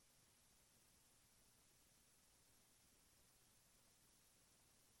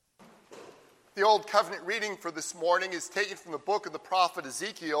The Old Covenant reading for this morning is taken from the book of the prophet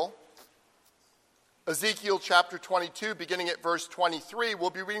Ezekiel. Ezekiel chapter 22, beginning at verse 23.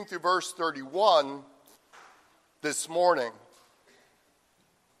 We'll be reading through verse 31 this morning.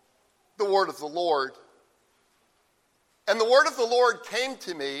 The word of the Lord. And the word of the Lord came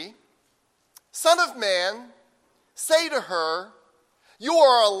to me, Son of man, say to her, you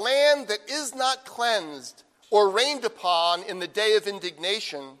are a land that is not cleansed or rained upon in the day of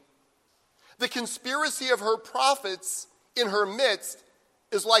indignation. The conspiracy of her prophets in her midst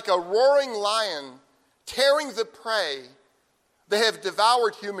is like a roaring lion, tearing the prey. They have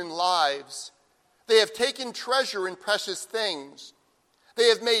devoured human lives. They have taken treasure in precious things. They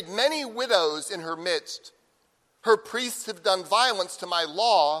have made many widows in her midst. Her priests have done violence to my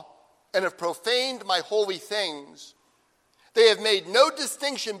law and have profaned my holy things. They have made no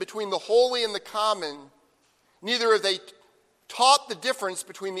distinction between the holy and the common. Neither have they taught the difference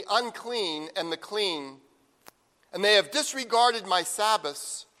between the unclean and the clean. And they have disregarded my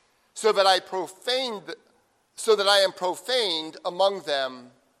Sabbaths, so that I am profaned among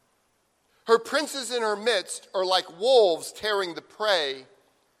them. Her princes in her midst are like wolves tearing the prey,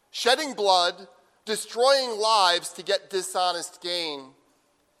 shedding blood, destroying lives to get dishonest gain.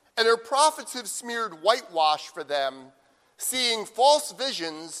 And her prophets have smeared whitewash for them, seeing false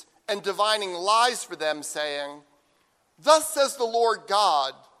visions and divining lies for them, saying, Thus says the Lord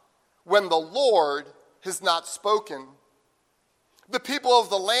God, when the Lord has not spoken. The people of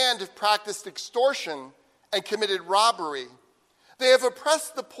the land have practiced extortion and committed robbery. They have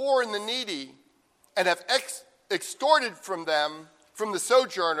oppressed the poor and the needy and have extorted from them, from the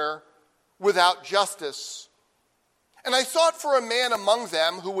sojourner, without justice. And I sought for a man among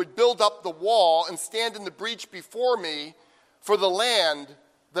them who would build up the wall and stand in the breach before me for the land,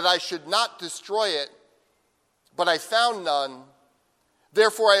 that I should not destroy it. But I found none.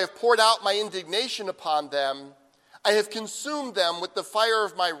 Therefore I have poured out my indignation upon them. I have consumed them with the fire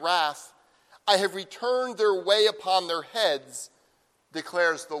of my wrath. I have returned their way upon their heads,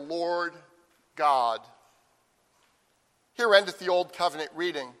 declares the Lord God. Here endeth the Old Covenant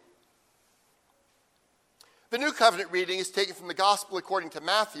reading. The New Covenant reading is taken from the Gospel according to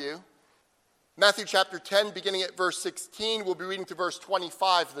Matthew. Matthew chapter 10, beginning at verse 16. We'll be reading to verse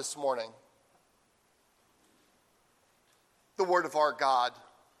 25 this morning. The word of our God.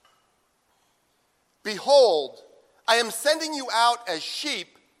 Behold, I am sending you out as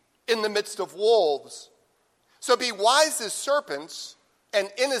sheep in the midst of wolves. So be wise as serpents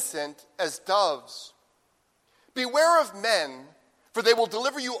and innocent as doves. Beware of men, for they will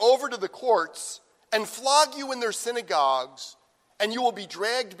deliver you over to the courts and flog you in their synagogues, and you will be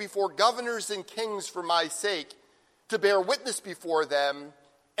dragged before governors and kings for my sake, to bear witness before them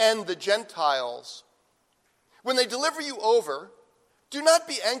and the Gentiles. When they deliver you over, do not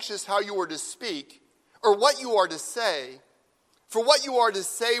be anxious how you are to speak or what you are to say, for what you are to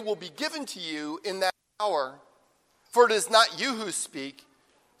say will be given to you in that hour. For it is not you who speak,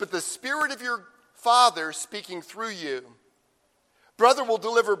 but the Spirit of your Father speaking through you. Brother will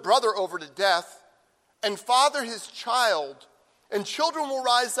deliver brother over to death, and father his child, and children will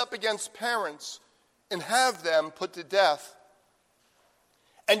rise up against parents and have them put to death.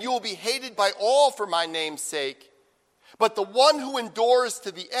 And you will be hated by all for my name's sake, but the one who endures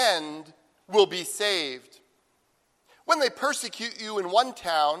to the end will be saved. When they persecute you in one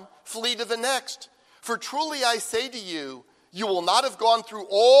town, flee to the next. For truly I say to you, you will not have gone through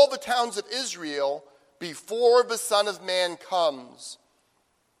all the towns of Israel before the Son of Man comes.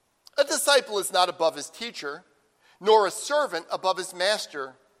 A disciple is not above his teacher, nor a servant above his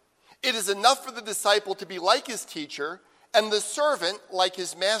master. It is enough for the disciple to be like his teacher, and the servant like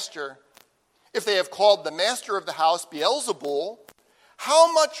his master. If they have called the master of the house Beelzebul,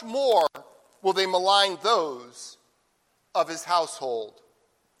 how much more will they malign those of his household?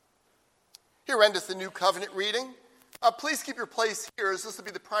 Here endeth the New Covenant reading. Please keep your place here, as this will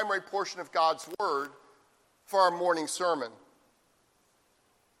be the primary portion of God's word for our morning sermon.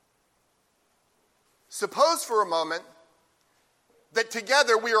 Suppose for a moment that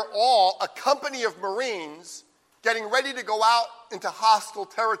together we are all a company of Marines getting ready to go out into hostile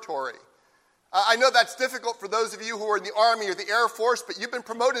territory. I know that's difficult for those of you who are in the Army or the Air Force, but you've been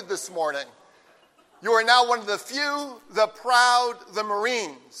promoted this morning. You are now one of the few, the proud, the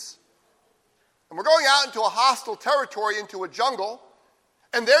Marines. And we're going out into a hostile territory, into a jungle,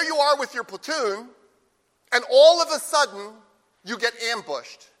 and there you are with your platoon, and all of a sudden, you get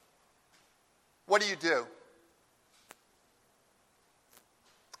ambushed. What do?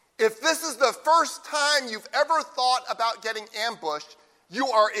 If this is the first time you've ever thought about getting ambushed, you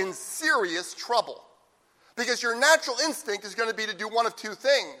are in serious trouble. Because your natural instinct is going to be to do one of two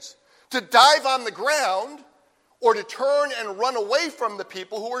things. to dive on the ground, or to turn and run away from the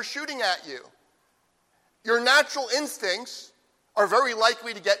people who are shooting at you. Your natural instincts are very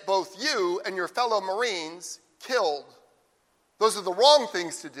likely to get both you and your fellow Marines killed. Those are the wrong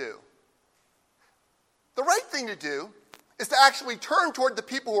things to do. The right thing to do is to actually turn toward the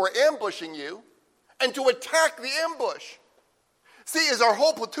people who are ambushing you and to attack the ambush. See, as our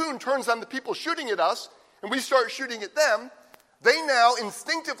whole platoon turns on the people shooting at us and we start shooting at them, they now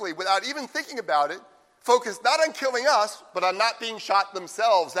instinctively, without even thinking about it, focus not on killing us, but on not being shot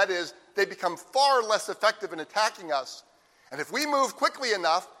themselves. That is, they become far less effective in attacking us. And if we move quickly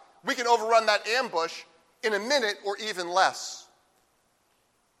enough, we can overrun that ambush in a minute or even less.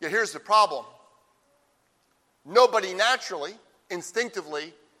 Yet here's the problem. Nobody naturally,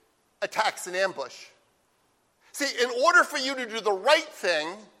 instinctively, attacks an ambush. See, in order for you to do the right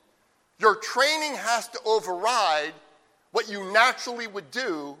thing, your training has to override what you naturally would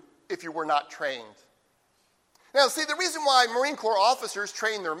do if you were not trained. Now, see, the reason why Marine Corps officers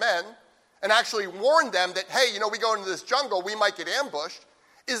train their men and actually warn them that, hey, we go into this jungle, we might get ambushed,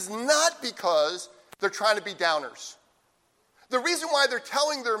 is not because they're trying to be downers. The reason why they're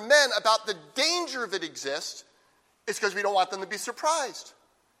telling their men about the danger that exists is because we don't want them to be surprised.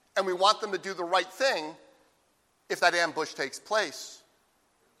 And we want them to do the right thing if that ambush takes place.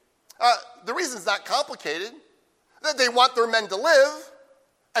 The reason's not complicated. They want their men to live,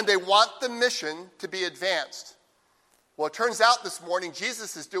 and they want the mission to be advanced. Well, it turns out this morning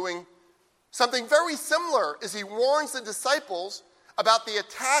Jesus is doing something very similar as he warns the disciples about the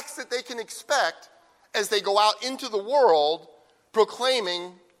attacks that they can expect as they go out into the world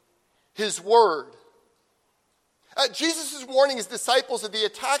proclaiming his word. Jesus is warning his disciples of the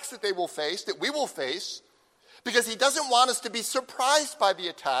attacks that they will face, that we will face, because he doesn't want us to be surprised by the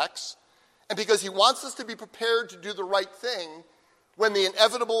attacks, and because he wants us to be prepared to do the right thing when the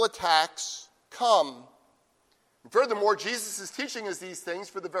inevitable attacks come. And furthermore, Jesus is teaching us these things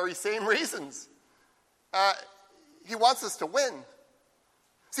for the very same reasons. He wants us to win.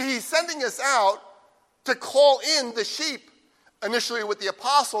 See, he's sending us out to call in the sheep, initially with the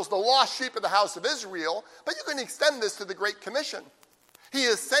apostles, the lost sheep of the house of Israel, but you can extend this to the Great Commission. He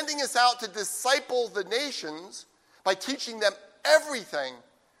is sending us out to disciple the nations by teaching them everything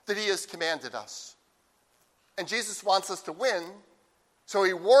that he has commanded us. And Jesus wants us to win, so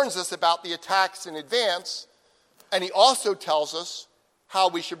he warns us about the attacks in advance, and he also tells us how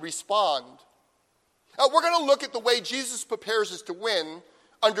we should respond. We're going to look at the way Jesus prepares us to win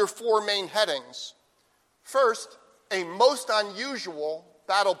under four main headings. First, a most unusual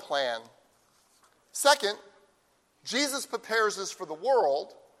battle plan. Second, Jesus prepares us for the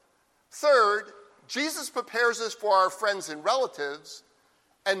world. Third, Jesus prepares us for our friends and relatives.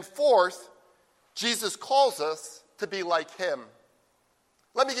 And fourth, Jesus calls us to be like him.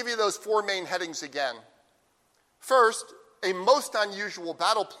 Let me give you those four main headings again. First, a most unusual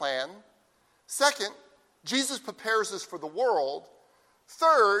battle plan. Second, Jesus prepares us for the world.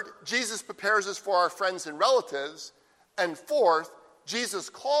 Third, Jesus prepares us for our friends and relatives. And fourth, Jesus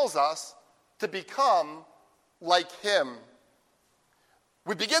calls us to become like him.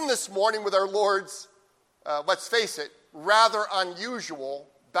 We begin this morning with our Lord's, let's face it, rather unusual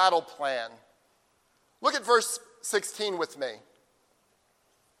battle plan. Look at verse 16 with me.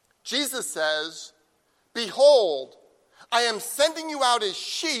 Jesus says, "Behold, I am sending you out as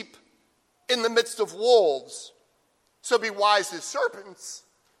sheep in the midst of wolves. So be wise as serpents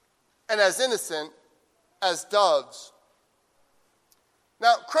and as innocent as doves."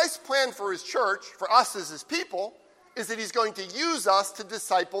 Now, Christ's plan for his church, for us as his people, is that he's going to use us to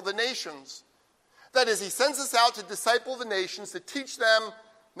disciple the nations. That is, he sends us out to disciple the nations, to teach them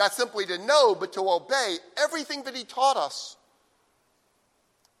not simply to know, but to obey everything that he taught us.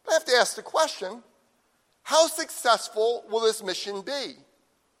 But I have to ask the question, how successful will this mission be?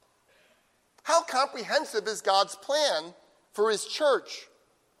 How comprehensive is God's plan for his church?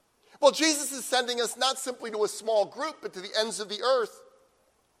 Well, Jesus is sending us not simply to a small group, but to the ends of the earth,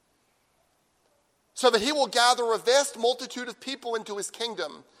 so that he will gather a vast multitude of people into his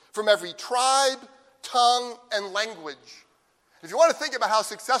kingdom from every tribe, tongue, and language. If you want to think about how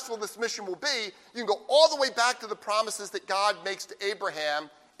successful this mission will be, you can go all the way back to the promises that God makes to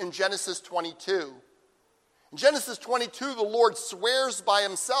Abraham in Genesis 22. In Genesis 22, the Lord swears by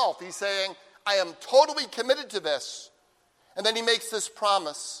himself. He's saying, I am totally committed to this. And then he makes this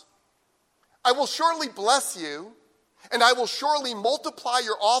promise. I will surely bless you, and I will surely multiply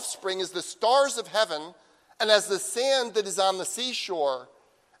your offspring as the stars of heaven and as the sand that is on the seashore,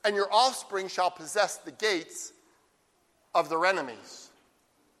 and your offspring shall possess the gates of their enemies.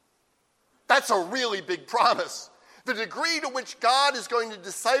 That's a really big promise. The degree to which God is going to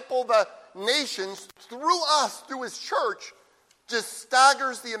disciple the nations through us, through his church, just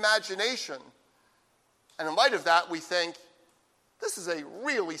staggers the imagination. And in light of that, we think, this is a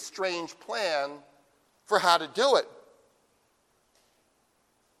really strange plan for how to do it.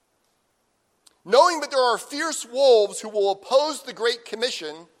 Knowing that there are fierce wolves who will oppose the Great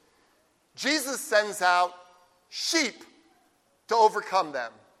Commission, Jesus sends out sheep to overcome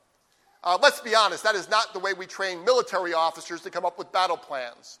them. Let's be honest, that is not the way we train military officers to come up with battle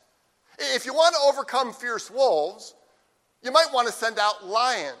plans. If you want to overcome fierce wolves, you might want to send out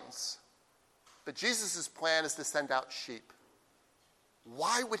lions. But Jesus' plan is to send out sheep.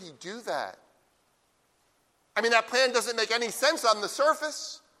 Why would he do that? I mean, that plan doesn't make any sense on the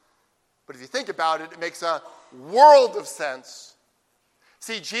surface. But if you think about it, it makes a world of sense.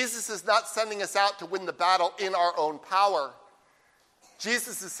 See, Jesus is not sending us out to win the battle in our own power.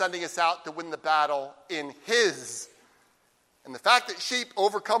 Jesus is sending us out to win the battle in his. And the fact that sheep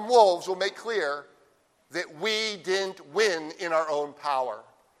overcome wolves will make clear that we didn't win in our own power.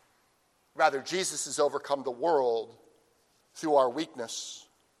 Rather, Jesus has overcome the world through our weakness.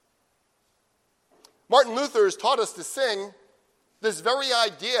 Martin Luther has taught us to sing this very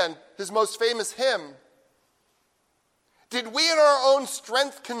idea in his most famous hymn. Did we in our own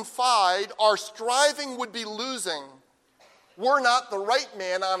strength confide, our striving would be losing, were not the right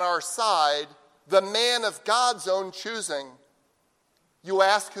man on our side, the man of God's own choosing. You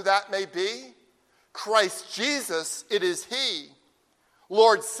ask who that may be? Christ Jesus, it is he.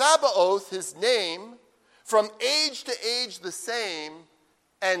 Lord Sabaoth, his name, from age to age the same,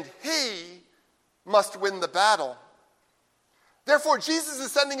 and he must win the battle. Therefore, Jesus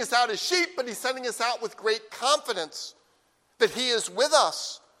is sending us out as sheep, but he's sending us out with great confidence that he is with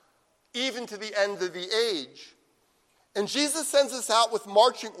us, even to the end of the age. And Jesus sends us out with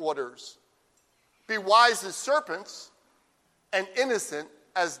marching orders. Be wise as serpents and innocent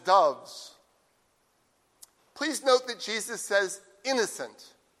as doves. Please note that Jesus says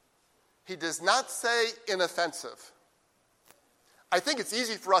innocent. He does not say inoffensive. I think it's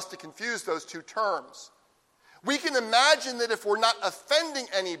easy for us to confuse those two terms. We can imagine that if we're not offending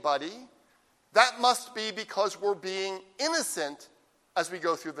anybody, that must be because we're being innocent as we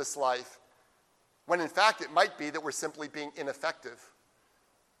go through this life, when in fact it might be that we're simply being ineffective,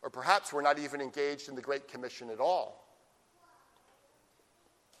 or perhaps we're not even engaged in the Great Commission at all.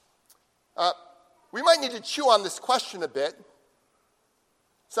 We might need to chew on this question a bit.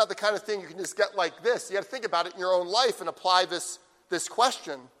 It's not the kind of thing you can just get like this. You got to think about it in your own life and apply this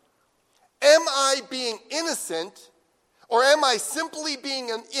question. Am I being innocent, or am I simply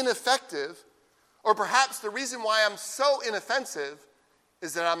being ineffective? Or perhaps the reason why I'm so inoffensive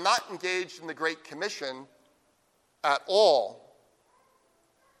is that I'm not engaged in the Great Commission at all.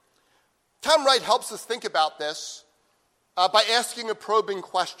 Tom Wright helps us think about this by asking a probing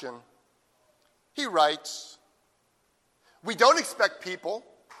question. He writes, we don't expect people,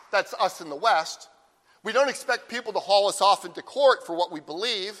 that's us in the West, we don't expect people to haul us off into court for what we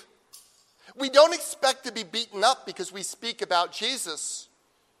believe. We don't expect to be beaten up because we speak about Jesus.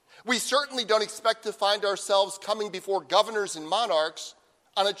 We certainly don't expect to find ourselves coming before governors and monarchs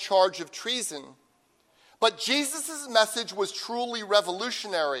on a charge of treason. But Jesus' message was truly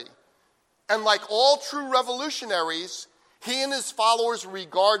revolutionary. And like all true revolutionaries, he and his followers were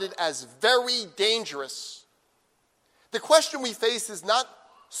regarded as very dangerous. The question we face is not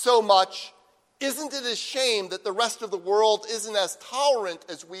so much, isn't it a shame that the rest of the world isn't as tolerant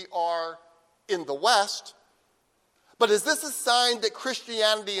as we are in the West? But is this a sign that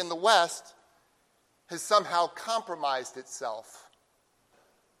Christianity in the West has somehow compromised itself?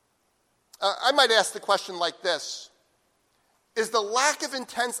 I might ask the question like this. Is the lack of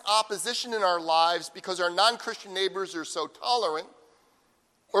intense opposition in our lives because our non-Christian neighbors are so tolerant,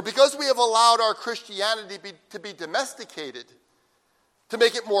 or because we have allowed our Christianity to be domesticated, to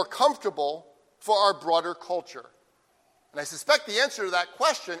make it more comfortable for our broader culture? And I suspect the answer to that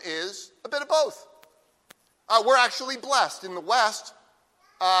question is a bit of both. We're actually blessed in the West.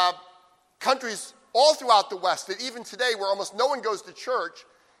 Countries all throughout the West that even today, where almost no one goes to church,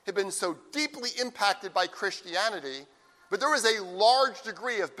 have been so deeply impacted by Christianity. But there is a large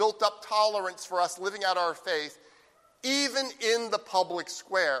degree of built-up tolerance for us living out our faith, even in the public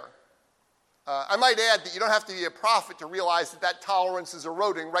square. I might add that you don't have to be a prophet to realize that tolerance is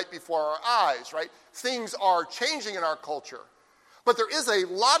eroding right before our eyes, right? Things are changing in our culture. But there is a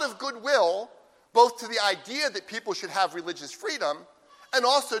lot of goodwill, both to the idea that people should have religious freedom and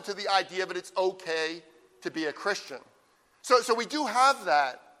also to the idea that it's okay to be a Christian. So we do have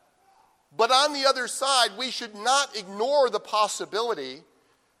that. But on the other side, we should not ignore the possibility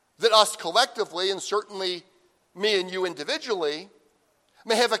that us collectively, and certainly me and you individually,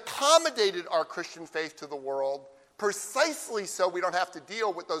 may have accommodated our Christian faith to the world precisely so we don't have to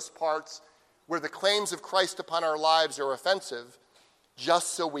deal with those parts where the claims of Christ upon our lives are offensive,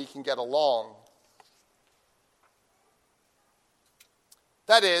 just so we can get along.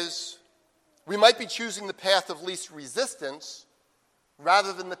 That is, we might be choosing the path of least resistance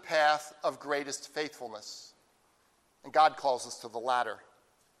rather than the path of greatest faithfulness. And God calls us to the latter.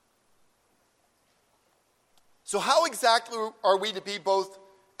 So how exactly are we to be both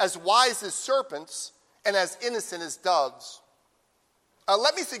as wise as serpents and as innocent as doves?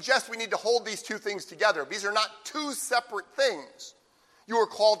 Let me suggest we need to hold these two things together. These are not two separate things. You are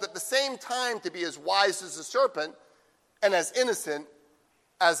called at the same time to be as wise as a serpent and as innocent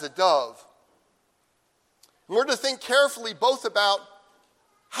as a dove. And we're to think carefully both about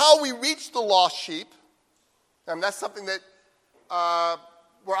how we reach the lost sheep, and that's something that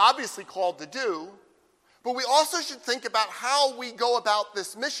we're obviously called to do, but we also should think about how we go about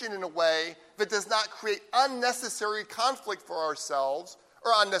this mission in a way that does not create unnecessary conflict for ourselves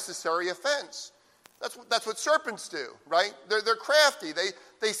or unnecessary offense. That's what serpents do, right? They're crafty.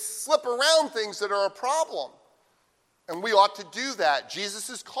 They slip around things that are a problem. And we ought to do that. Jesus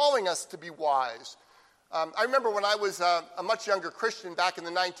is calling us to be wise. I remember when I was a much younger Christian back in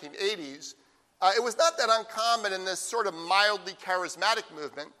the 1980s, it was not that uncommon in this sort of mildly charismatic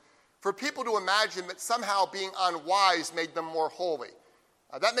movement for people to imagine that somehow being unwise made them more holy.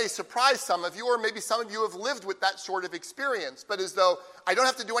 That may surprise some of you, or maybe some of you have lived with that sort of experience, but as though I don't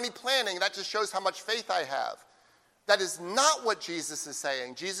have to do any planning, that just shows how much faith I have. That is not what Jesus is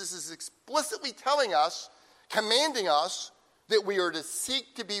saying. Jesus is explicitly telling us, commanding us, that we are to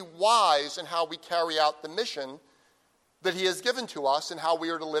seek to be wise in how we carry out the mission that he has given to us and how we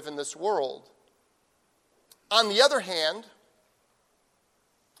are to live in this world. On the other hand,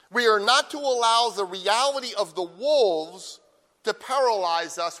 we are not to allow the reality of the wolves to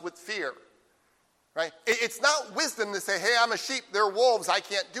paralyze us with fear. Right? It's not wisdom to say, hey, I'm a sheep, they're wolves, I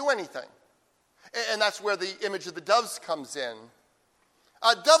can't do anything. And that's where the image of the doves comes in.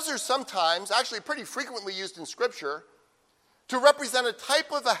 Doves are sometimes, actually pretty frequently used in Scripture, to represent a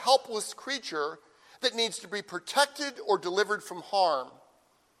type of a helpless creature that needs to be protected or delivered from harm.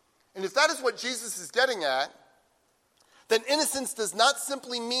 And if that is what Jesus is getting at, then innocence does not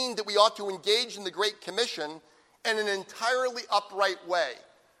simply mean that we ought to engage in the Great Commission in an entirely upright way.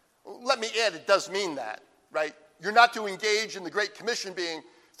 Let me add, it does mean that, right? You're not to engage in the Great Commission being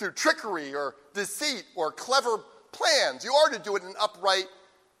through trickery or deceit or clever plans. You are to do it in an upright,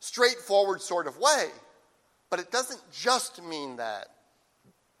 straightforward sort of way. But it doesn't just mean that.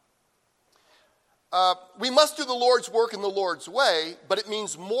 We must do the Lord's work in the Lord's way, but it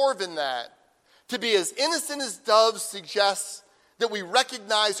means more than that. To be as innocent as doves suggests that we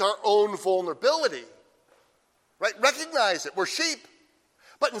recognize our own vulnerability. Right? Recognize it. We're sheep.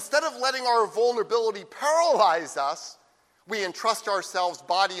 But instead of letting our vulnerability paralyze us, we entrust ourselves,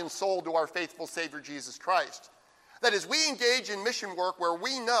 body and soul, to our faithful Savior, Jesus Christ. That is, we engage in mission work where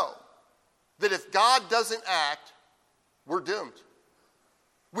we know that if God doesn't act, we're doomed.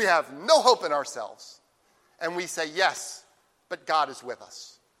 We have no hope in ourselves. And we say, yes, but God is with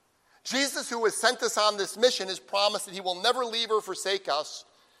us. Jesus, who has sent us on this mission, has promised that he will never leave or forsake us.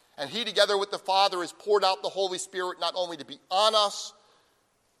 And he, together with the Father, has poured out the Holy Spirit not only to be on us,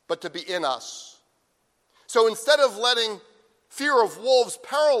 but to be in us. So instead of letting fear of wolves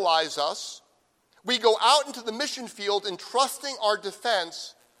paralyze us, we go out into the mission field entrusting our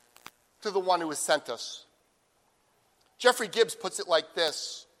defense to the one who has sent us. Jeffrey Gibbs puts it like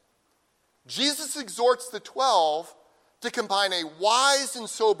this: Jesus exhorts the 12 to combine a wise and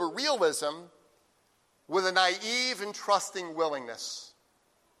sober realism with a naive and trusting willingness.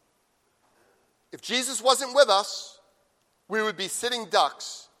 If Jesus wasn't with us, we would be sitting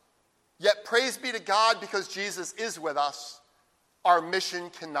ducks. Yet praise be to God, because Jesus is with us, our mission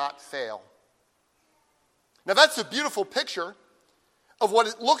cannot fail. Now that's a beautiful picture of what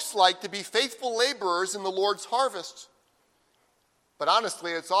it looks like to be faithful laborers in the Lord's harvest. But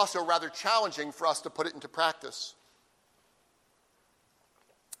honestly, it's also rather challenging for us to put it into practice.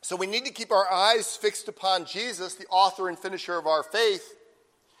 So we need to keep our eyes fixed upon Jesus, the author and finisher of our faith,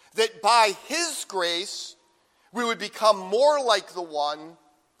 that by his grace we would become more like the one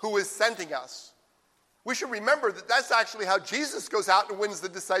who is sending us. We should remember that that's actually how Jesus goes out and wins the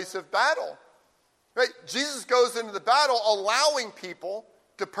decisive battle. Right? Jesus goes into the battle allowing people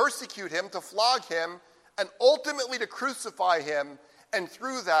to persecute him, to flog him, and ultimately to crucify him. And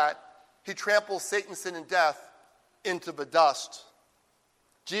through that, he tramples Satan, sin, and death into the dust.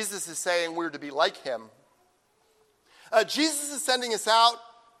 Jesus is saying we're to be like him. Jesus is sending us out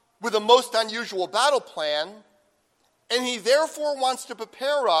with a most unusual battle plan, and he therefore wants to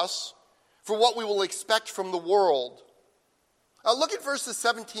prepare us for what we will expect from the world. Look at verses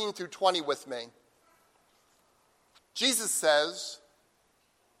 17 through 20 with me. Jesus says,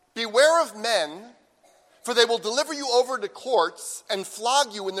 "Beware of men, for they will deliver you over to courts and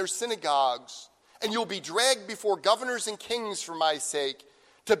flog you in their synagogues, and you'll be dragged before governors and kings for my sake,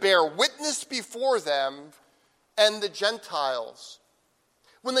 to bear witness before them and the Gentiles.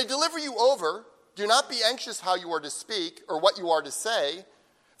 When they deliver you over, do not be anxious how you are to speak or what you are to say,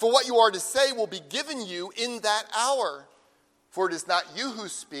 for what you are to say will be given you in that hour. For it is not you who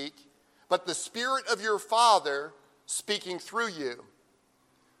speak, but the Spirit of your Father speaking through you."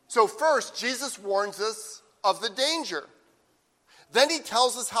 So first, Jesus warns us of the danger. Then he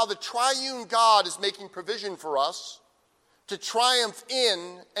tells us how the triune God is making provision for us to triumph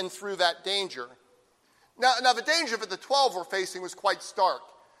in and through that danger. Now the danger that the 12 were facing was quite stark.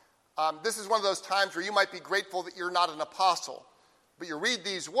 This is one of those times where you might be grateful that you're not an apostle. But you read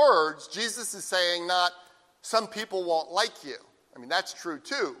these words, Jesus is saying not, some people won't like you. I mean, that's true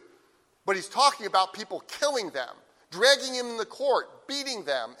too. But he's talking about people killing them, dragging them in the court, beating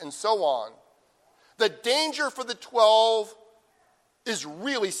them, and so on. The danger for the 12 is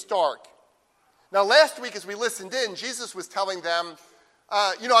really stark. Now, last week as we listened in, Jesus was telling them,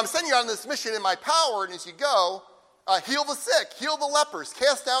 I'm sending you on this mission in my power, and as you go, heal the sick, heal the lepers,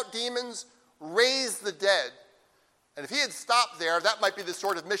 cast out demons, raise the dead. And if he had stopped there, that might be the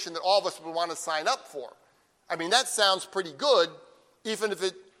sort of mission that all of us would want to sign up for. I mean, that sounds pretty good, even if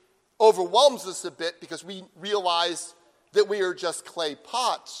it overwhelms us a bit because we realize that we are just clay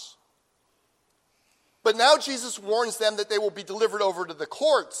pots. But now Jesus warns them that they will be delivered over to the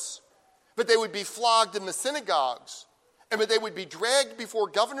courts, that they would be flogged in the synagogues, and that they would be dragged before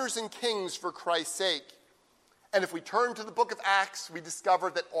governors and kings for Christ's sake. And if we turn to the book of Acts, we discover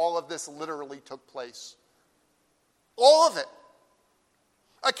that all of this literally took place. All of it.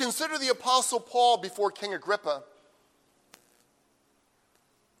 I consider the Apostle Paul before King Agrippa.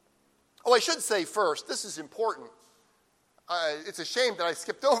 Oh, I should say first, this is important. It's a shame that I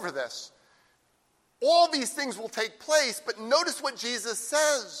skipped over this. All these things will take place, but notice what Jesus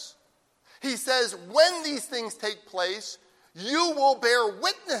says. He says, when these things take place, you will bear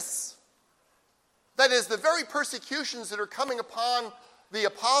witness. That is, the very persecutions that are coming upon the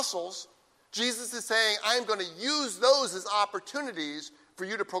apostles, Jesus is saying, I'm going to use those as opportunities for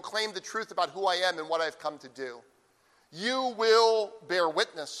you to proclaim the truth about who I am and what I've come to do. You will bear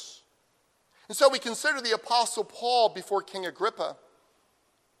witness. And so we consider the Apostle Paul before King Agrippa.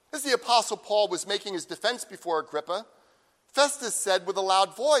 As the Apostle Paul was making his defense before Agrippa, Festus said with a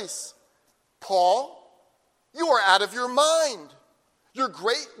loud voice, "Paul, you are out of your mind. Your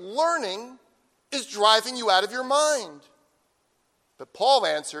great learning is driving you out of your mind." But Paul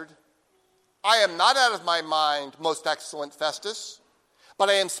answered, "I am not out of my mind, most excellent Festus, but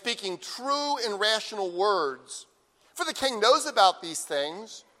I am speaking true and rational words. For the king knows about these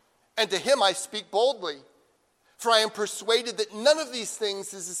things, and to him I speak boldly. For I am persuaded that none of these things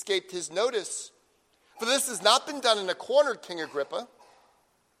has escaped his notice. For this has not been done in a corner, King Agrippa.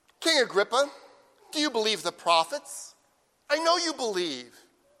 King Agrippa, do you believe the prophets? I know you believe."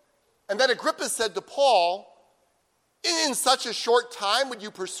 And then Agrippa said to Paul, in such a short time would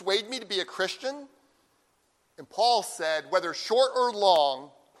you persuade me to be a Christian? And Paul said, whether short or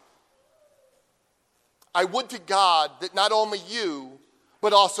long, I would to God that not only you,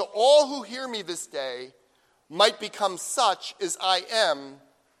 but also all who hear me this day might become such as I am,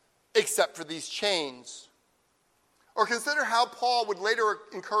 except for these chains. Or consider how Paul would later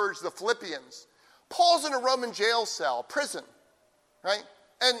encourage the Philippians. Paul's in a Roman jail cell, prison, right?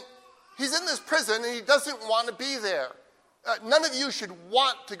 And he's in this prison and he doesn't want to be there. None of you should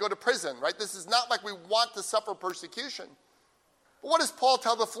want to go to prison, right? This is not like we want to suffer persecution. But what does Paul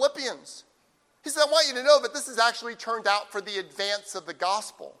tell the Philippians? He said, I want you to know that this has actually turned out for the advance of the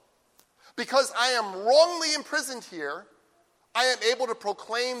gospel. Because I am wrongly imprisoned here, I am able to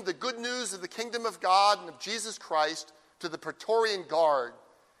proclaim the good news of the kingdom of God and of Jesus Christ to the Praetorian Guard.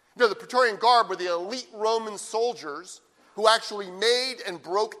 You know, the Praetorian Guard were the elite Roman soldiers who actually made and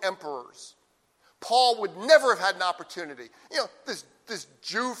broke emperors. Paul would never have had an opportunity. You know, this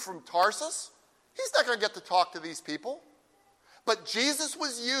Jew from Tarsus, he's not going to get to talk to these people. But Jesus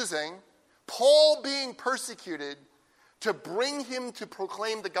was using Paul being persecuted to bring him to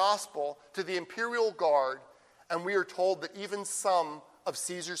proclaim the gospel to the imperial guard, and we are told that even some of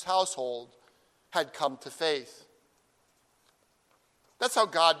Caesar's household had come to faith. That's how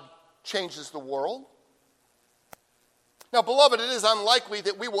God changes the world. Now, beloved, it is unlikely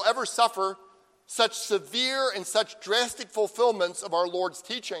that we will ever suffer such severe and such drastic fulfillments of our Lord's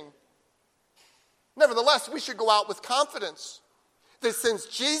teaching. Nevertheless, we should go out with confidence that since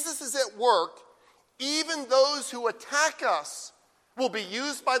Jesus is at work, even those who attack us will be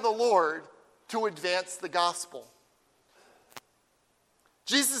used by the Lord to advance the gospel.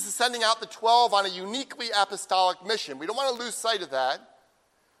 Jesus is sending out the 12 on a uniquely apostolic mission. We don't want to lose sight of that.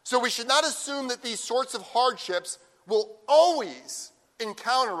 So we should not assume that these sorts of hardships will always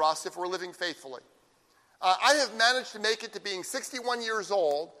encounter us if we're living faithfully. I have managed to make it to being 61 years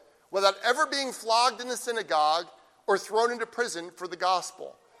old without ever being flogged in the synagogue or thrown into prison for the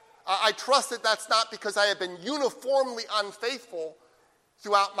gospel. I trust that that's not because I have been uniformly unfaithful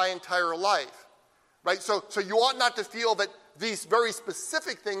throughout my entire life. Right? So you ought not to feel that these very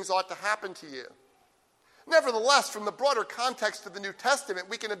specific things ought to happen to you. Nevertheless, from the broader context of the New Testament,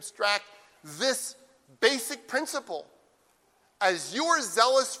 we can abstract this basic principle. As you are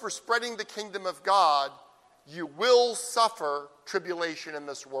zealous for spreading the kingdom of God, you will suffer tribulation in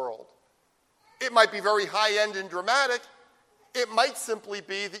this world. It might be very high-end and dramatic. It might simply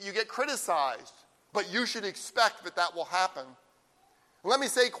be that you get criticized, but you should expect that that will happen. Let me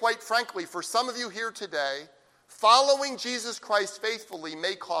say quite frankly, for some of you here today, following Jesus Christ faithfully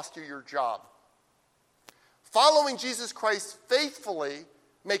may cost you your job. Following Jesus Christ faithfully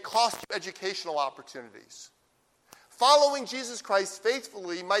may cost you educational opportunities. Following Jesus Christ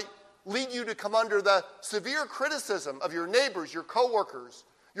faithfully might lead you to come under the severe criticism of your neighbors, your coworkers,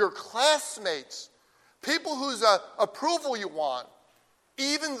 your classmates, people whose approval you want,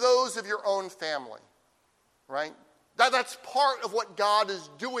 even those of your own family, right? That's part of what God is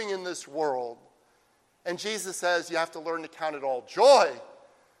doing in this world. And Jesus says you have to learn to count it all joy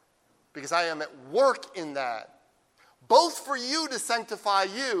because I am at work in that, both for you to sanctify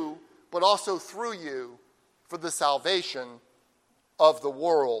you, but also through you for the salvation of the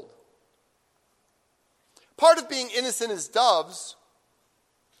world. Part of being innocent as doves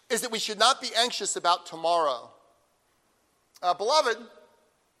is that we should not be anxious about tomorrow. Beloved,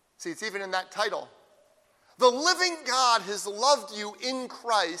 see, it's even in that title. The living God has loved you in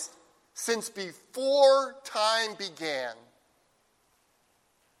Christ since before time began.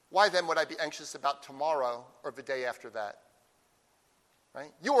 Why then would I be anxious about tomorrow or the day after that?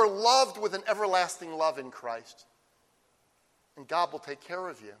 Right? You are loved with an everlasting love in Christ, and God will take care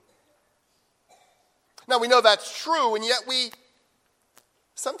of you. Now, we know that's true, and yet we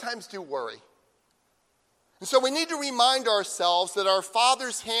sometimes do worry. And so we need to remind ourselves that our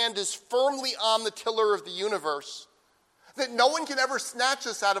Father's hand is firmly on the tiller of the universe, that no one can ever snatch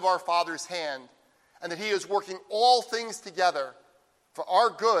us out of our Father's hand, and that He is working all things together for our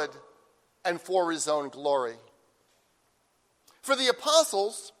good and for His own glory. For the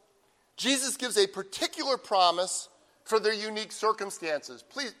apostles, Jesus gives a particular promise for their unique circumstances.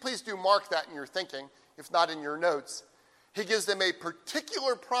 Please do mark that in your thinking, if not in your notes. He gives them a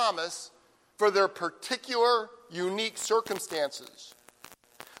particular promise for their particular unique circumstances.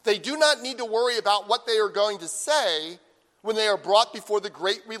 They do not need to worry about what they are going to say when they are brought before the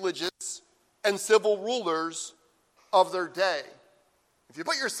great religious and civil rulers of their day. If you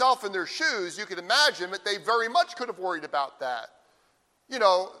put yourself in their shoes, you can imagine that they very much could have worried about that. You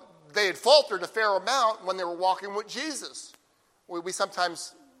know, they had faltered a fair amount when they were walking with Jesus. We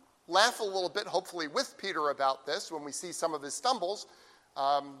sometimes laugh a little bit, hopefully with Peter about this, when we see some of his stumbles.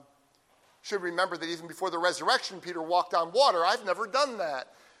 Should remember that even before the resurrection, Peter walked on water. I've never done that.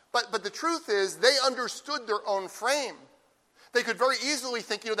 But the truth is, they understood their own frame. They could very easily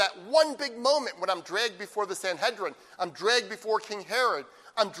think, that one big moment when I'm dragged before the Sanhedrin, I'm dragged before King Herod,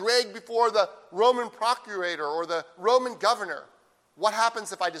 I'm dragged before the Roman procurator or the Roman governor. What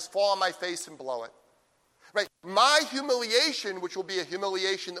happens if I just fall on my face and blow it? Right? My humiliation, which will be a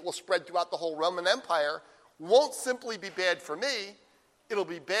humiliation that will spread throughout the whole Roman Empire, won't simply be bad for me. It'll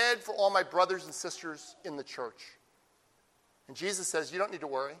be bad for all my brothers and sisters in the church. And Jesus says, you don't need to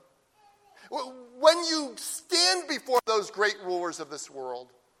worry. When you stand before those great rulers of this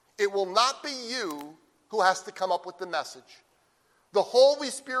world, it will not be you who has to come up with the message. The Holy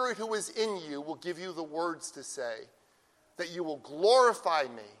Spirit who is in you will give you the words to say, that you will glorify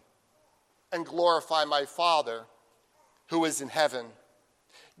me and glorify my Father who is in heaven.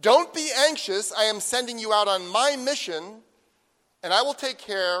 Don't be anxious. I am sending you out on my mission, and I will take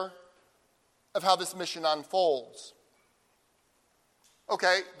care of how this mission unfolds.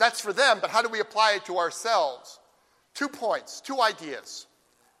 Okay, that's for them, but how do we apply it to ourselves? 2 points, 2 ideas.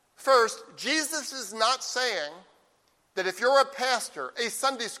 First, Jesus is not saying that if you're a pastor, a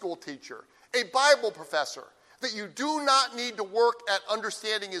Sunday school teacher, a Bible professor, that you do not need to work at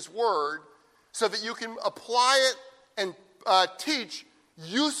understanding His Word so that you can apply it and teach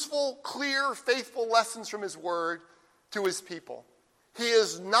useful, clear, faithful lessons from His Word to His people. He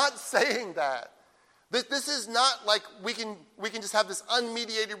is not saying that. This is not like we can just have this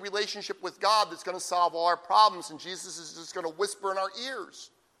unmediated relationship with God that's going to solve all our problems and Jesus is just going to whisper in our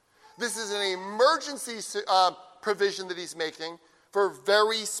ears. This is an emergency provision that he's making for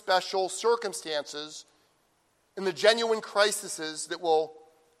very special circumstances in the genuine crises that will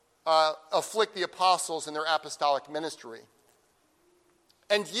afflict the apostles in their apostolic ministry.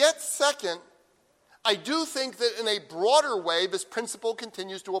 And yet, second, I do think that in a broader way, this principle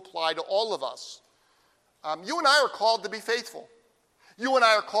continues to apply to all of us. You and I are called to be faithful. You and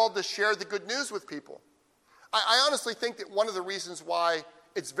I are called to share the good news with people. I honestly think that one of the reasons why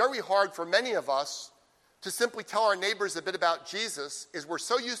it's very hard for many of us to simply tell our neighbors a bit about Jesus is we're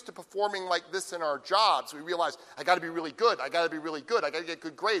so used to performing like this in our jobs. We realize, I got to be really good. I got to be really good. I got to get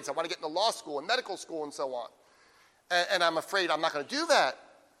good grades. I want to get into law school and medical school and so on. And I'm afraid I'm not going to do that.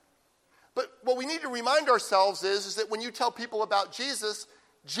 But what we need to remind ourselves is that when you tell people about Jesus,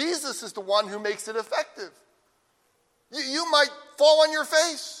 Jesus is the one who makes it effective. You might fall on your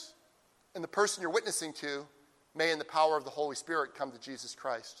face, and the person you're witnessing to may, in the power of the Holy Spirit, come to Jesus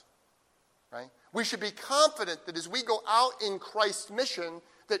Christ. Right? We should be confident that as we go out in Christ's mission,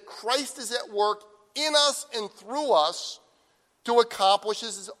 that Christ is at work in us and through us to accomplish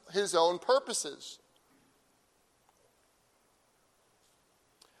his own purposes.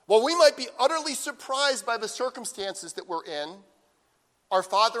 While we might be utterly surprised by the circumstances that we're in, our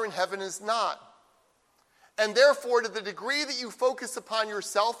Father in heaven is not. And therefore, to the degree that you focus upon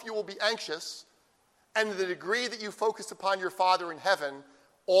yourself, you will be anxious. And to the degree that you focus upon your Father in heaven,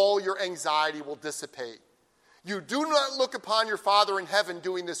 all your anxiety will dissipate. You do not look upon your Father in heaven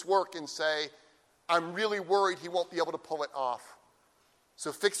doing this work and say, I'm really worried he won't be able to pull it off.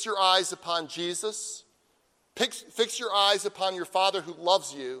 So fix your eyes upon Jesus. Fix your eyes upon your Father who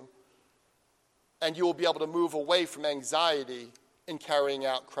loves you, and you will be able to move away from anxiety in carrying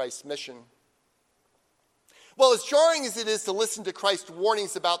out Christ's mission. Well, as jarring as it is to listen to Christ's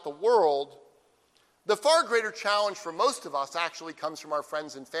warnings about the world, the far greater challenge for most of us actually comes from our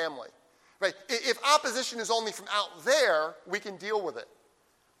friends and family. Right? If opposition is only from out there, we can deal with it.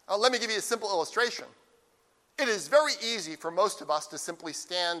 Let me give you a simple illustration. It is very easy for most of us to simply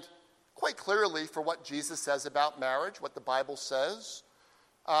stand quite clearly for what Jesus says about marriage, what the Bible says,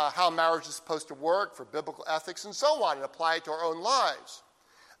 how marriage is supposed to work, for biblical ethics, and so on, and apply it to our own lives.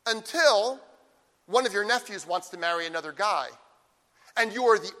 Until one of your nephews wants to marry another guy, and you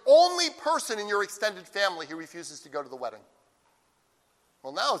are the only person in your extended family who refuses to go to the wedding.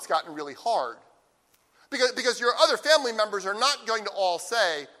 Well, now it's gotten really hard. Because your other family members are not going to all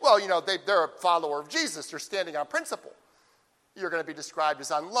say, well, they're a follower of Jesus, they're standing on principle. You're going to be described as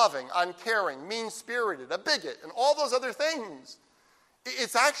unloving, uncaring, mean-spirited, a bigot, and all those other things.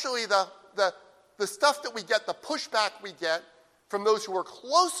 It's actually the stuff that we get, the pushback we get from those who are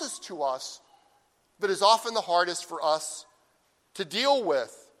closest to us that is often the hardest for us to deal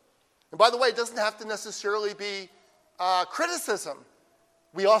with. And by the way, it doesn't have to necessarily be criticism.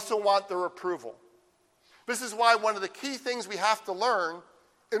 We also want their approval. This is why one of the key things we have to learn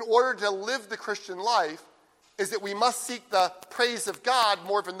in order to live the Christian life is that we must seek the praise of God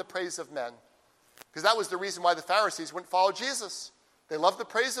more than the praise of men. Because that was the reason why the Pharisees wouldn't follow Jesus. They loved the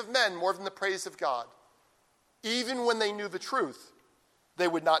praise of men more than the praise of God. Even when they knew the truth, they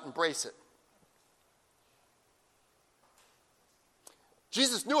would not embrace it.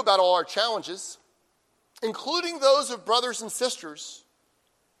 Jesus knew about all our challenges, including those of brothers and sisters,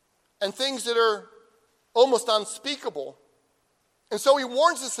 and things that are almost unspeakable. And so he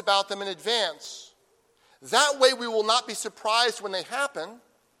warns us about them in advance. That way we will not be surprised when they happen,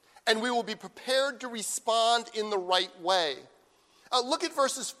 and we will be prepared to respond in the right way. Look at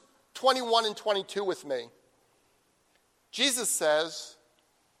verses 21 and 22 with me. Jesus says,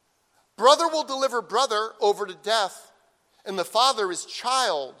 "Brother will deliver brother over to death, and the father his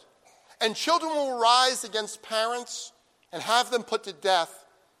child, and children will rise against parents and have them put to death,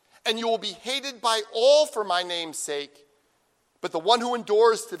 and you will be hated by all for my name's sake, but the one who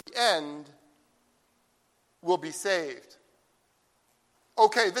endures to the end will be saved."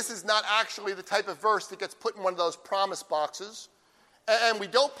 Okay, this is not actually the type of verse that gets put in one of those promise boxes, and we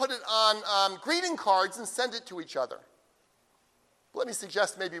don't put it on greeting cards and send it to each other. Let me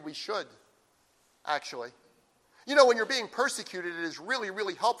suggest maybe we should, actually. When you're being persecuted, it is really,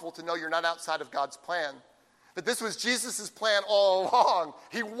 really helpful to know you're not outside of God's plan. That this was Jesus' plan all along.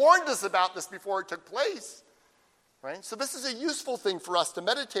 He warned us about this before it took place. Right? So this is a useful thing for us to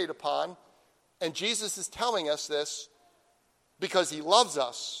meditate upon, and Jesus is telling us this because he loves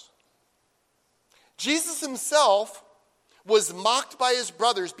us. Jesus himself was mocked by his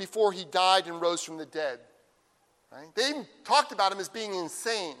brothers before he died and rose from the dead. Right? They even talked about him as being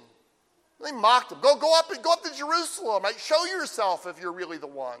insane. They mocked him. Go up to Jerusalem. Right? Show yourself if you're really the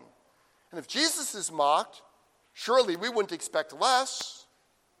one. And if Jesus is mocked, surely we wouldn't expect less.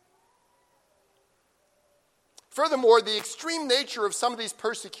 Furthermore, the extreme nature of some of these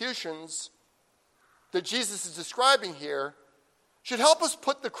persecutions that Jesus is describing here should help us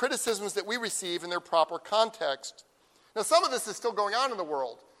put the criticisms that we receive in their proper context. Now, some of this is still going on in the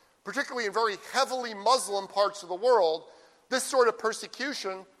world, particularly in very heavily Muslim parts of the world. This sort of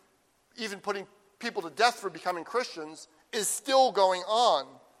persecution, even putting people to death for becoming Christians, is still going on.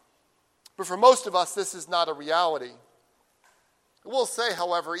 But for most of us, this is not a reality. I will say,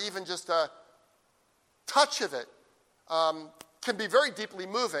 however, even just a touch of it can be very deeply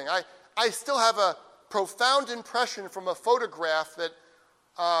moving. I still have a profound impression from a photograph that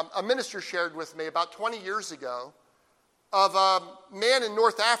a minister shared with me about 20 years ago of a man in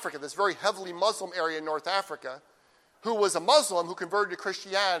North Africa, this very heavily Muslim area in North Africa, who was a Muslim who converted to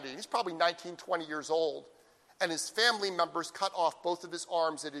Christianity. He's probably 19, 20 years old. And his family members cut off both of his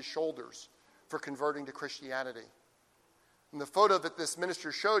arms at his shoulders for converting to Christianity. And the photo that this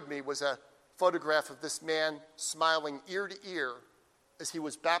minister showed me was a photograph of this man smiling ear to ear as he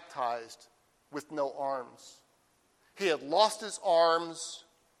was baptized with no arms. He had lost his arms,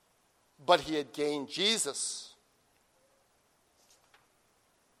 but he had gained Jesus.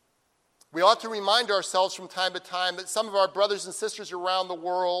 We ought to remind ourselves from time to time that some of our brothers and sisters around the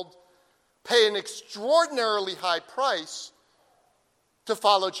world pay an extraordinarily high price to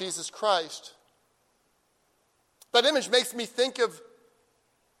follow Jesus Christ. That image makes me think of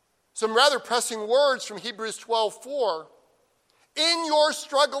some rather pressing words from Hebrews 12:4. In your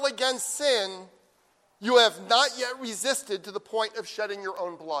struggle against sin, you have not yet resisted to the point of shedding your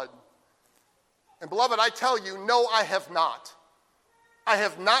own blood. And beloved, I tell you, no, I have not. I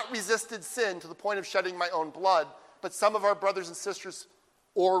have not resisted sin to the point of shedding my own blood, but some of our brothers and sisters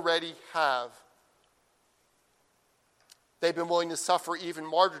already have. They've been willing to suffer even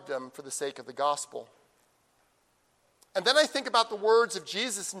martyrdom for the sake of the gospel. And then I think about the words of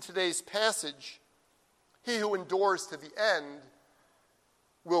Jesus in today's passage. He who endures to the end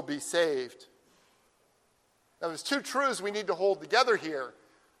will be saved. Now, there's two truths we need to hold together here.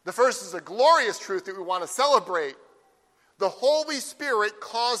 The first is a glorious truth that we want to celebrate. The Holy Spirit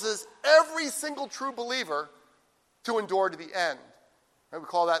causes every single true believer to endure to the end. We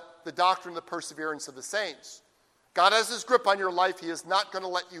call that the doctrine of the perseverance of the saints. God has his grip on your life. He is not going to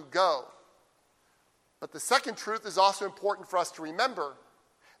let you go. But the second truth is also important for us to remember.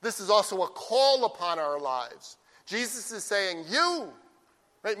 This is also a call upon our lives. Jesus is saying, you,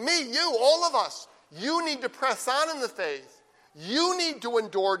 right, me, you, all of us, you need to press on in the faith. You need to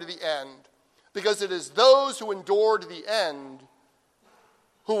endure to the end, because it is those who endure to the end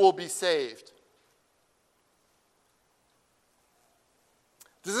who will be saved.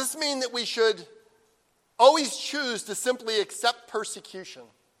 Does this mean that we should always choose to simply accept persecution?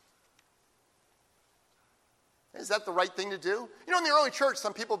 Is that the right thing to do? You know, in the early church,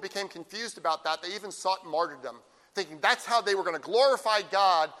 some people became confused about that. They even sought martyrdom, thinking that's how they were going to glorify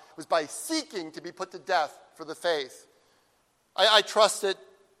God, was by seeking to be put to death for the faith. I trust that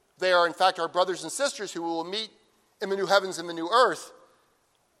they are, in fact, our brothers and sisters who we will meet in the new heavens and the new earth.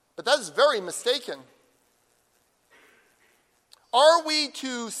 But that is very mistaken. Are we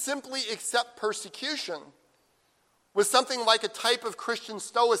to simply accept persecution with something like a type of Christian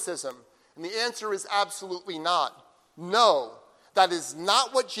stoicism? And the answer is absolutely not. No, that is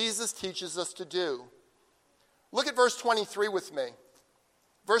not what Jesus teaches us to do. Look at verse 23 with me.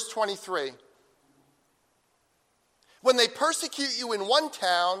 Verse 23. When they persecute you in one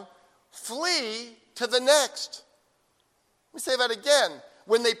town, flee to the next. Let me say that again.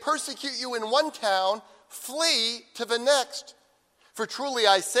 When they persecute you in one town, flee to the next. For truly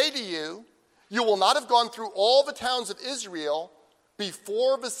I say to you, you will not have gone through all the towns of Israel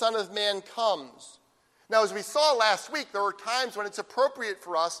before the Son of Man comes. Now, as we saw last week, there are times when it's appropriate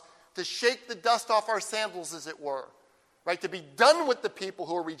for us to shake the dust off our sandals, as it were, right? To be done with the people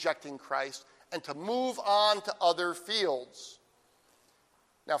who are rejecting Christ and to move on to other fields.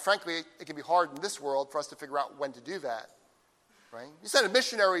 Now, frankly, it can be hard in this world for us to figure out when to do that, right? You send a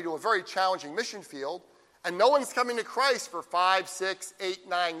missionary to a very challenging mission field, and no one's coming to Christ for 5, 6, 8,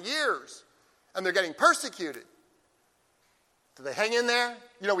 9 years, and they're getting persecuted. Do they hang in there?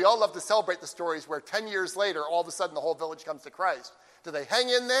 You know, we all love to celebrate the stories where 10 years later, all of a sudden the whole village comes to Christ. Do they hang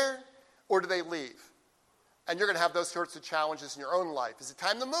in there, or do they leave? And you're going to have those sorts of challenges in your own life. Is it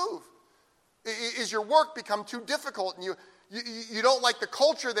time to move? Is your work become too difficult, and you don't like the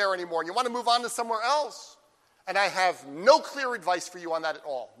culture there anymore, and you want to move on to somewhere else? And I have no clear advice for you on that at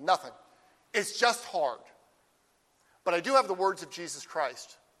all. Nothing. It's just hard. But I do have the words of Jesus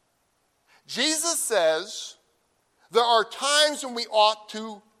Christ. Jesus says there are times when we ought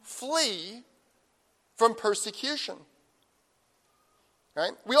to flee from persecution.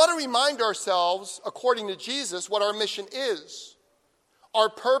 Right? We ought to remind ourselves, according to Jesus, what our mission is. Our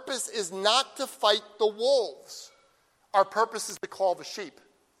purpose is not to fight the wolves. Our purpose is to call the sheep.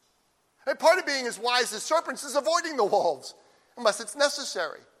 And part of being as wise as serpents is avoiding the wolves, unless it's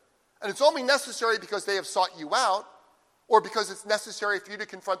necessary. And it's only necessary because they have sought you out, or because it's necessary for you to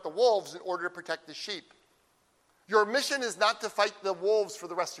confront the wolves in order to protect the sheep. Your mission is not to fight the wolves for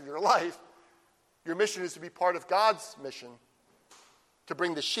the rest of your life. Your mission is to be part of God's mission, to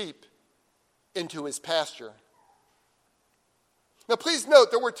bring the sheep into his pasture. Now, please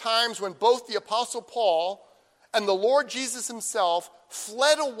note, there were times when both the Apostle Paul and the Lord Jesus himself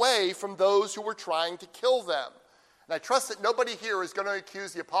fled away from those who were trying to kill them. And I trust that nobody here is going to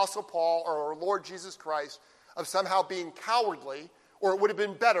accuse the Apostle Paul or our Lord Jesus Christ of somehow being cowardly, or it would have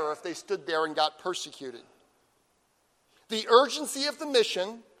been better if they stood there and got persecuted. The urgency of the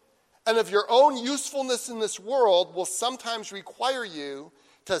mission and of your own usefulness in this world will sometimes require you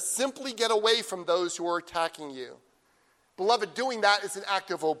to simply get away from those who are attacking you. Beloved, doing that is an act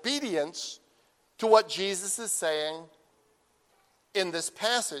of obedience to what Jesus is saying in this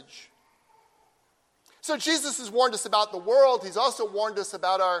passage. So Jesus has warned us about the world. He's also warned us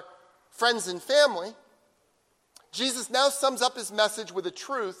about our friends and family. Jesus now sums up his message with a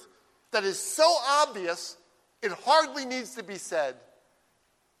truth that is so obvious it hardly needs to be said,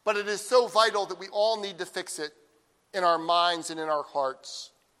 but it is so vital that we all need to fix it in our minds and in our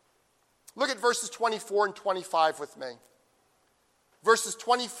hearts. Look at verses 24 and 25 with me. Verses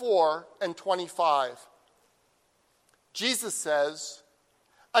 24 and 25. Jesus says,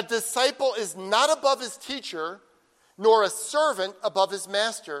 "A disciple is not above his teacher, nor a servant above his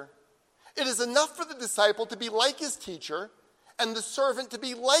master. It is enough for the disciple to be like his teacher, and the servant to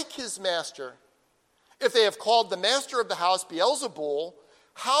be like his master. If they have called the master of the house Beelzebul,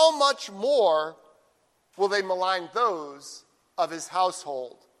 how much more will they malign those of his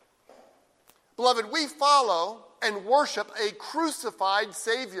household?" Beloved, we follow and worship a crucified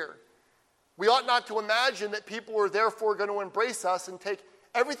Savior. We ought not to imagine that people are therefore going to embrace us and take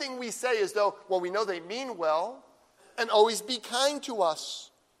everything we say as though, well, we know they mean well, and always be kind to us.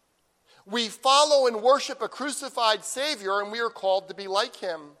 We follow and worship a crucified Savior, and we are called to be like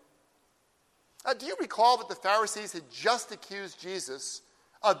him. Do you recall that the Pharisees had just accused Jesus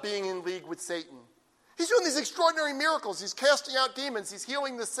of being in league with Satan? He's doing these extraordinary miracles. He's casting out demons. He's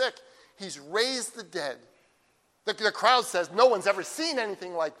healing the sick. He's raised the dead. The crowd says, no one's ever seen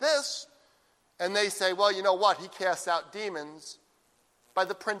anything like this. And they say, well, you know what? He casts out demons by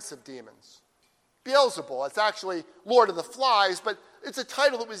the prince of demons. Beelzebul. It's actually Lord of the Flies, but it's a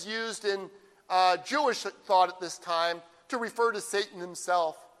title that was used in Jewish thought at this time to refer to Satan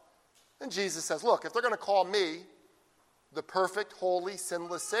himself. And Jesus says, look, if they're going to call me the perfect, holy,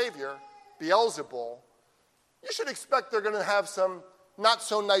 sinless Savior, Beelzebul, you should expect they're going to have some not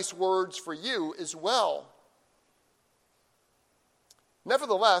so nice words for you as well.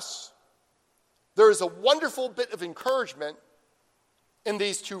 Nevertheless, there is a wonderful bit of encouragement in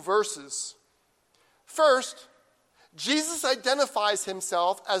these two verses. First, Jesus identifies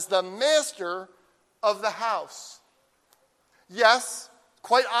himself as the master of the house. Yes,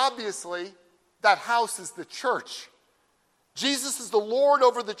 quite obviously, that house is the church. Jesus is the Lord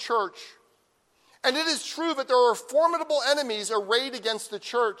over the church. And it is true that there are formidable enemies arrayed against the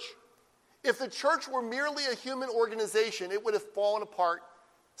church. If the church were merely a human organization, it would have fallen apart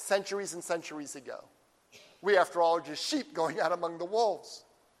centuries and centuries ago. We, after all, are just sheep going out among the wolves.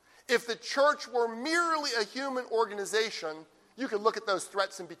 If the church were merely a human organization, you could look at those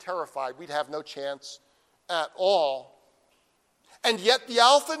threats and be terrified. We'd have no chance at all. And yet the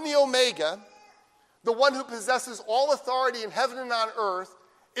Alpha and the Omega, the one who possesses all authority in heaven and on earth,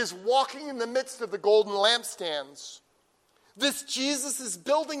 is walking in the midst of the golden lampstands. This Jesus is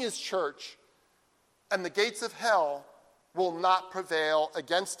building his church, and the gates of hell will not prevail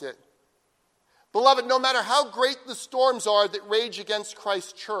against it. Beloved, no matter how great the storms are that rage against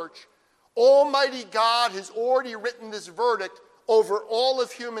Christ's church, Almighty God has already written this verdict over all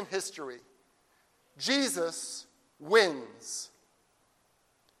of human history. Jesus wins.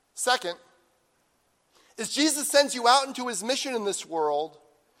 Second, as Jesus sends you out into his mission in this world,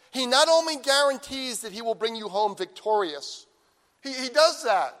 he not only guarantees that he will bring you home victorious. He does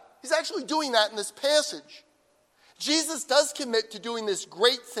that. He's actually doing that in this passage. Jesus does commit to doing this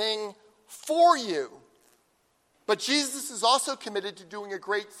great thing for you. But Jesus is also committed to doing a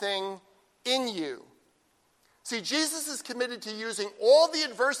great thing in you. See, Jesus is committed to using all the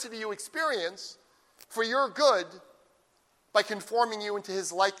adversity you experience for your good by conforming you into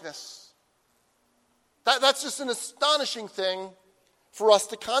his likeness. That's just an astonishing thing for us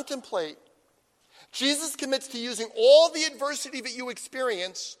to contemplate. Jesus commits to using all the adversity that you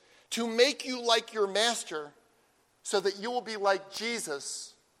experience to make you like your master so that you will be like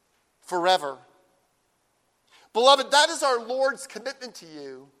Jesus forever. Beloved, that is our Lord's commitment to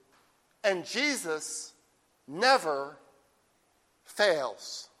you, and Jesus never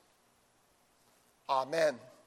fails. Amen.